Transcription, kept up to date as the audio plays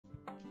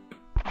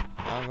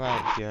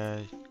Alright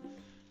guys,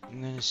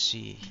 I'm gonna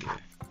see here.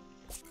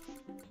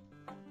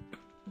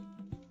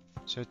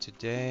 So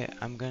today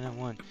I'm gonna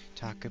want to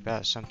talk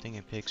about something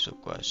in Pixel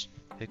Quest.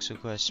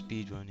 Pixel Quest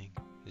speedrunning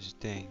is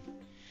a thing.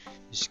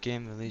 This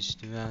game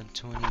released around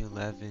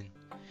 2011,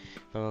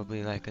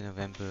 probably like in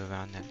November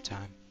around that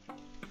time.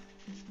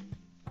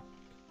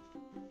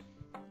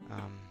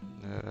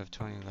 Of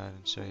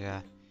 2011, so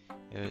yeah,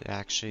 it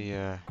actually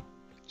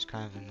it's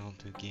kind of an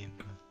older game,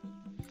 but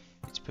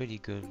it's pretty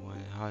good one.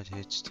 It hard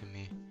hits to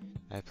me.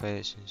 I play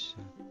it since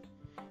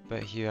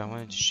but here I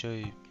wanted to show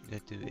you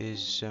that there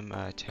is some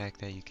attack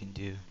that you can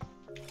do.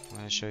 I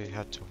want to show you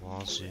how to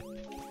wall zip.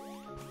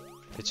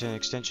 It's an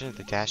extension of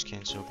the dash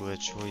cancel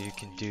glitch where you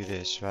can do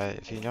this, right?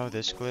 If you know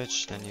this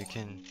glitch, then you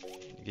can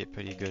get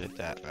pretty good at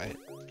that, right?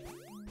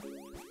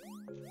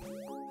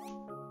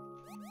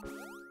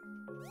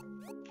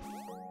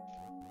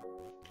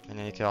 And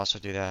then you can also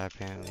do that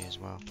apparently as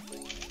well.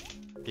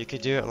 You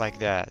could do it like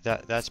that.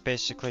 That's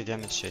basically a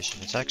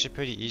demonstration. It's actually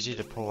pretty easy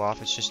to pull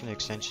off. It's just an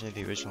extension of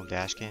the original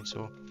dash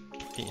cancel.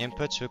 The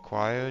inputs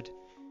required,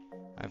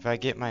 if I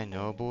get my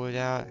no board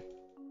out,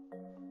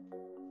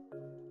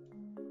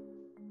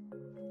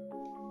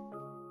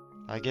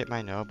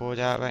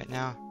 right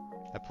now.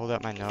 I pulled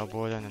up my no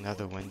board on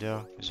another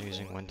window because I'm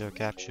using window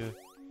capture.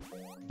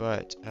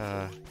 But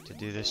to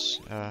do this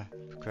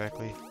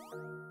correctly,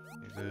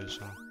 it goes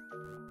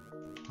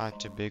hard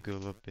to bigger a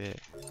little bit.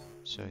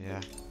 So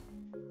yeah,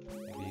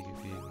 maybe you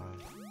could be in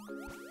mind.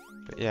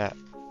 But yeah,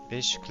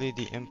 basically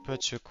the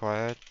inputs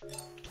required.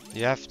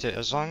 You have to,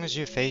 as long as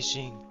you're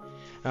facing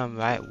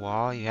right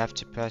wall, you have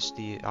to press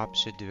the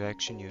opposite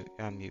direction you're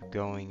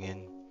going in.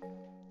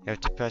 You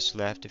have to press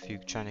left if you're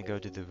trying to go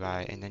to the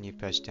right, and then you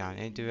press down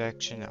any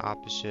direction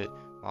opposite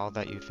wall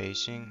that you're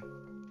facing.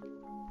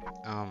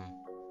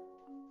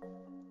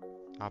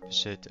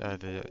 Opposite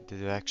the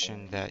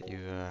direction that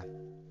you're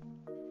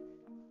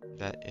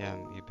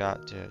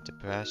about to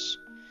press,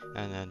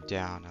 and then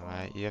down. All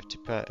right, you have to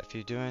press if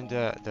you're doing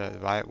the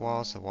right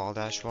walls, the wall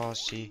dash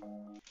walls. See,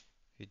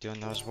 if you're doing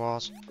those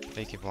walls,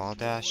 make your wall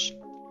dash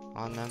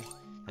on them,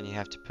 and you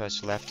have to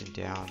press left and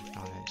down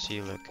on it.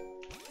 See, look,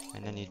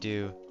 and then you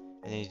do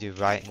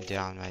right and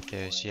down right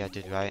there. See, I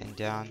did right and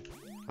down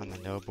on the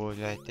no board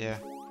right there.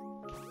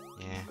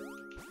 Yeah,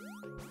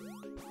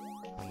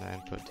 on the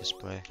input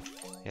display.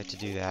 You have to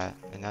do that,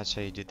 and that's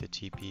how you did the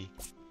TP.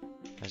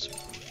 As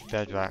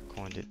Bedrock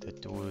coined it, the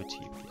dual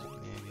TP.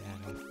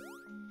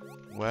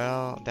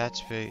 Well,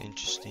 that's very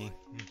interesting.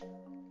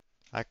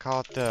 I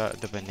call it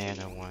the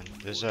banana one.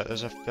 That's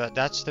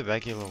the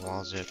regular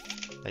wall zip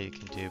that you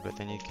can do, but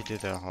then you could do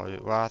the harder.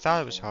 Well, I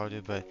thought it was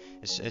harder, but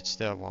it's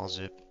the wall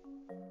zip.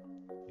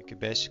 You could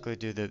basically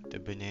do the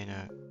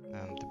banana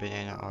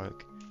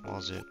arc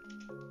wall zip.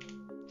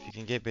 If you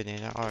can get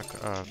banana arc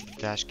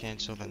dash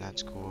cancel, then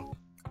that's cool.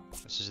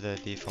 This is the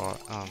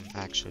default.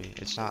 Actually,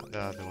 it's not the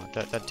other one.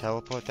 That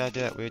teleport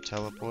that weird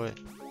teleport.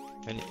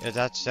 And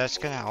that's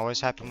gonna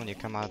always happen when you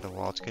come out of the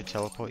wall. It's gonna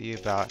teleport you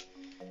about.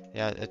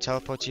 Yeah, it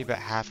teleports you about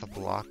half a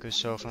block or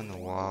so from the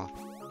wall.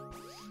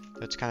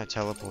 That's kind of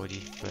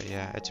teleporty, but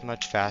yeah, it's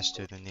much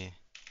faster than the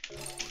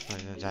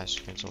dash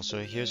cancel. So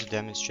here's a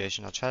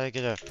demonstration. I'll try to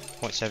get a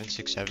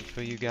 0.767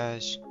 for you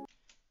guys.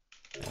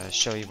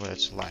 Show you what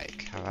it's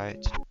like. All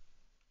right.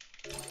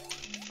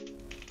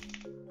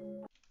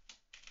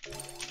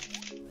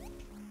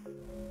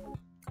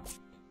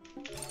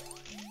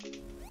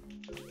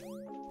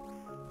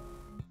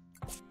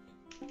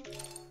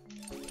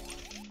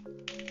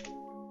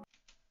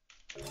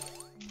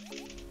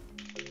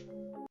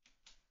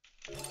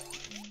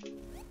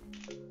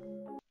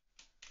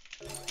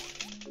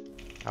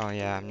 Oh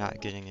yeah, I'm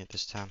not getting it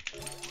this time.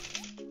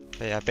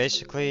 But yeah,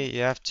 basically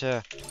you have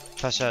to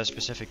press at a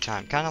specific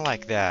time. Kind of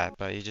like that,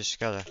 but you just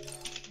gotta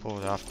pull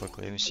it off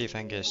quickly. Let me see if I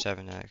can get a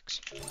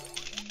 7x.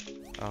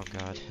 Oh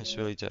god, it's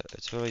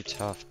really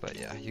tough, but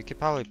yeah, you could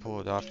probably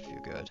pull it off if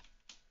you're good.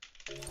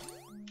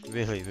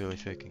 Really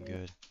freaking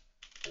good.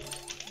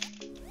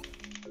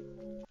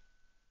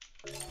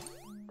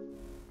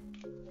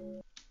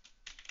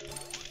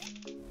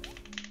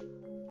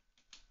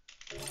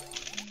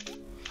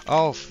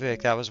 Oh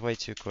frick, that was way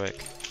too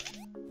quick.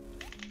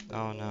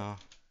 Oh no.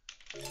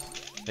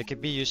 It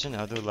could be used in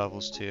other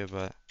levels too,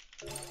 but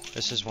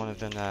this is one of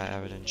them that I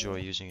would enjoy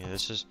using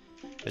it.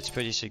 It's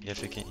pretty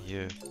significant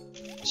here.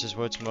 This is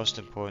what's most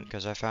important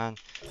because I found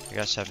I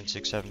got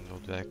 767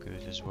 world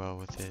record as well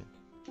with it.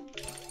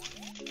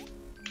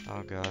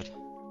 Oh god.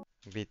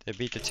 It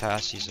beat the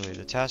task easily.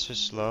 The task was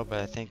slow, but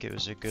I think it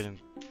was a good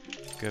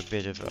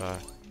bit of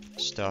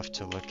stuff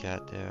to look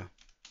at there.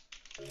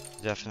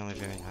 Definitely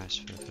very nice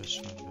for the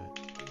first one, but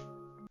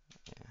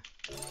yeah.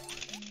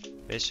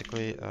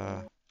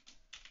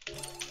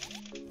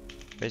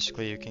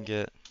 Basically you can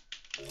get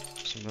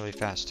some really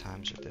fast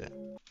times with it.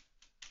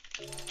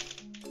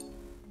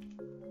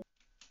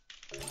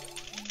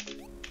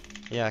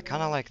 Yeah,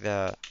 kind of like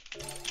that,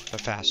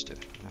 but faster,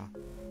 you know.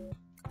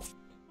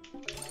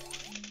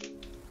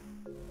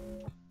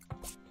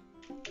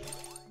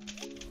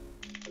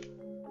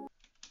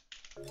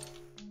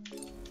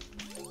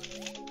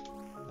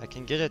 I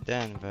can get it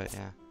then, but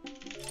yeah.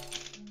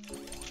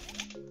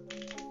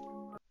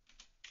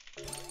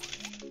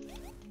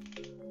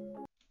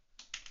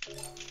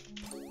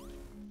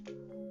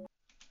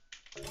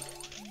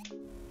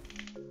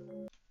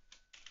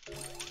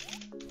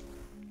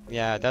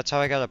 Yeah, that's how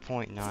I got a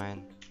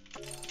 0.9.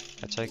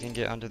 That's how I can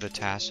get under the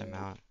task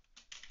amount.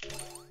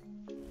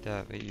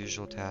 The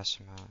usual task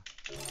amount.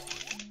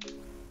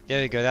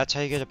 There we go, that's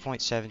how you get a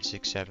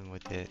 0.767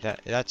 with it.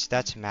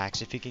 That's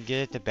max. If you can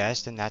get it the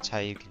best, then that's how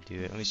you can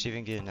do it. Let me see if we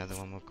can get another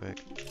one real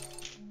quick.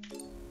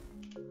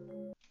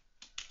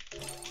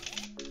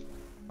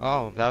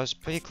 Oh, that was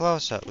pretty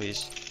close at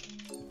least.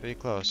 Pretty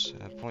close.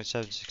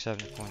 0.767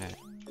 to 0.8.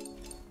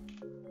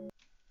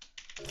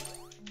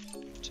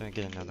 So we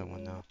get another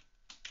one though.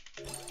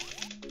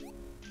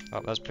 Oh,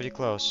 that was pretty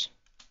close.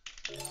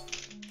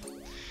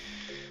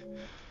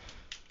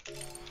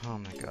 Oh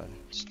my god,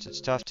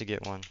 it's tough to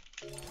get one.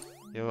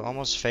 You'll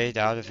almost fade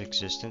out of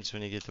existence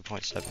when you get to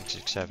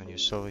 0.767. You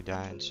slowly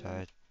die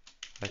inside.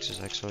 X is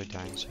like slowly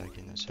dying inside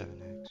getting that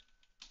 7x.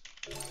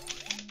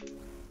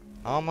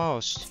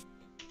 Almost!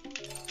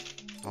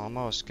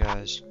 Almost,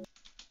 guys.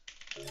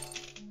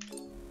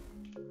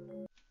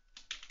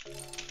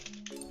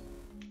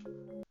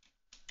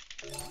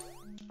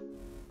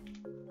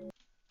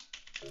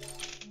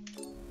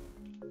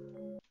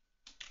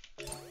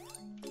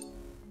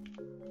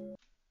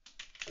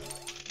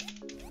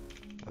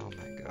 Oh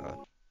my god.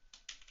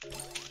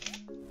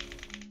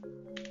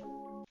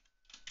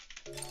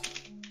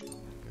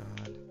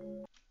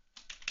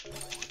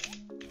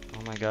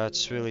 Oh my god,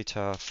 it's really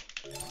tough.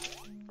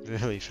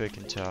 Really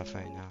freaking tough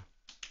right now.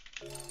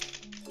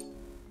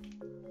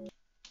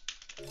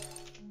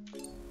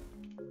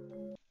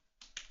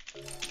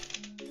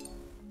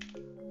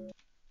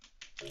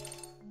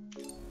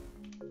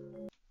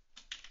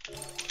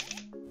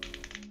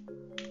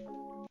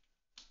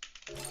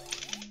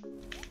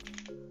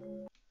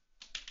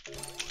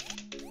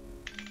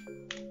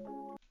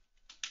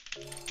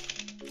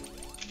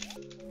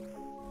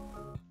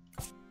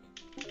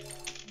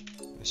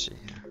 Let's see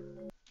here.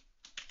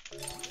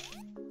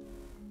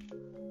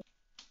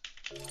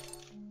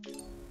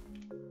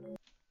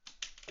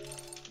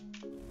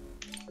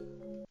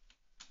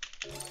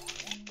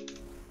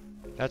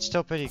 That's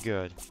still pretty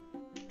good.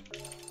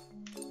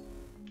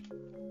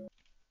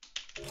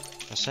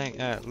 I was saying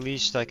at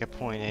least like a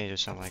 0.8 or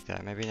something like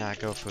that. Maybe not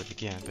go for it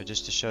again, but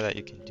just to show that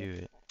you can do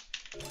it.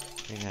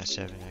 Maybe that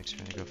 7x,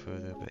 we're gonna go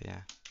further, but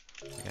yeah.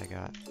 I think I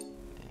got.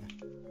 Yeah.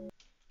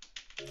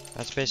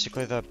 That's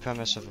basically the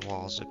premise of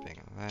wall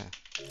zipping, alright?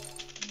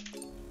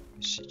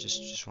 Let's see,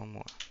 just one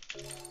more.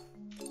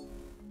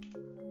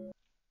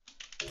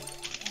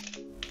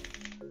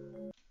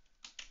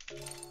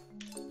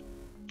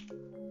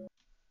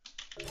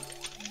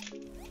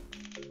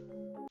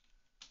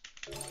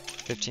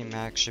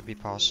 Max should be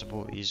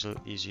possible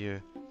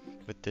easier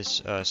with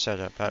this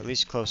setup, at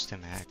least close to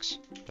max.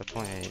 The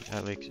 0.8,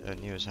 at least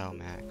near as hell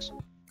max.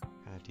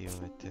 Kind of deal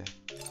right there.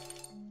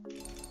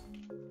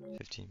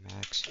 15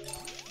 max.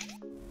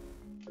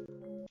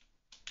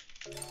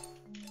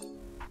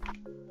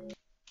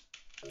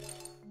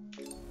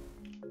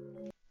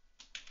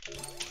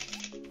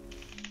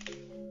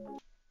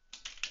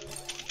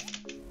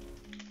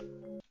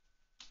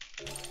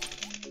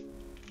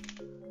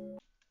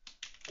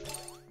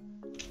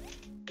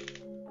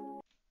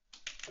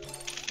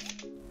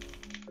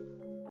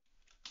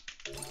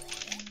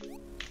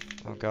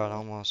 Oh god,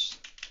 almost.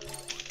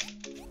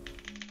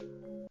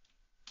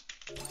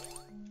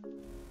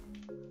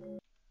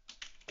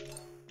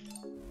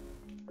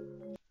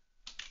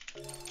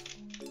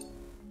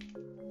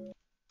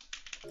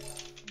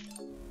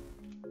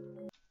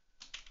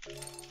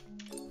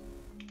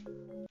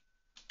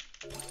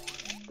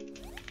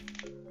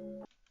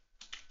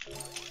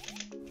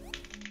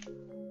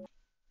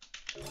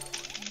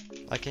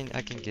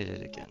 I can get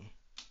it again.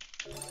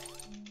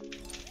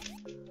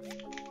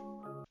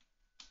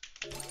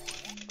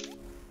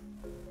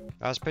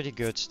 That was pretty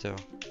good still.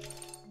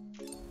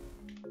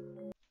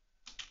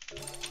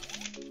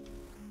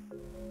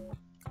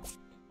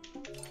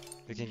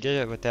 We can get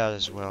it with that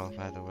as well,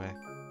 by the way.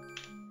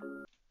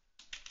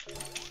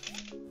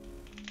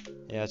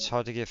 Yeah, it's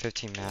hard to get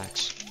 15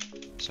 max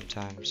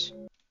sometimes.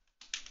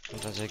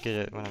 Sometimes I get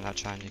it when I'm not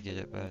trying to get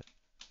it, but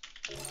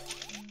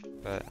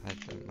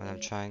when I'm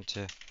trying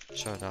to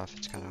show it off,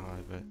 it's kind of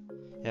hard. But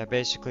yeah,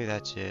 basically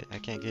that's it. I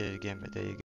can't get it again, but there you go.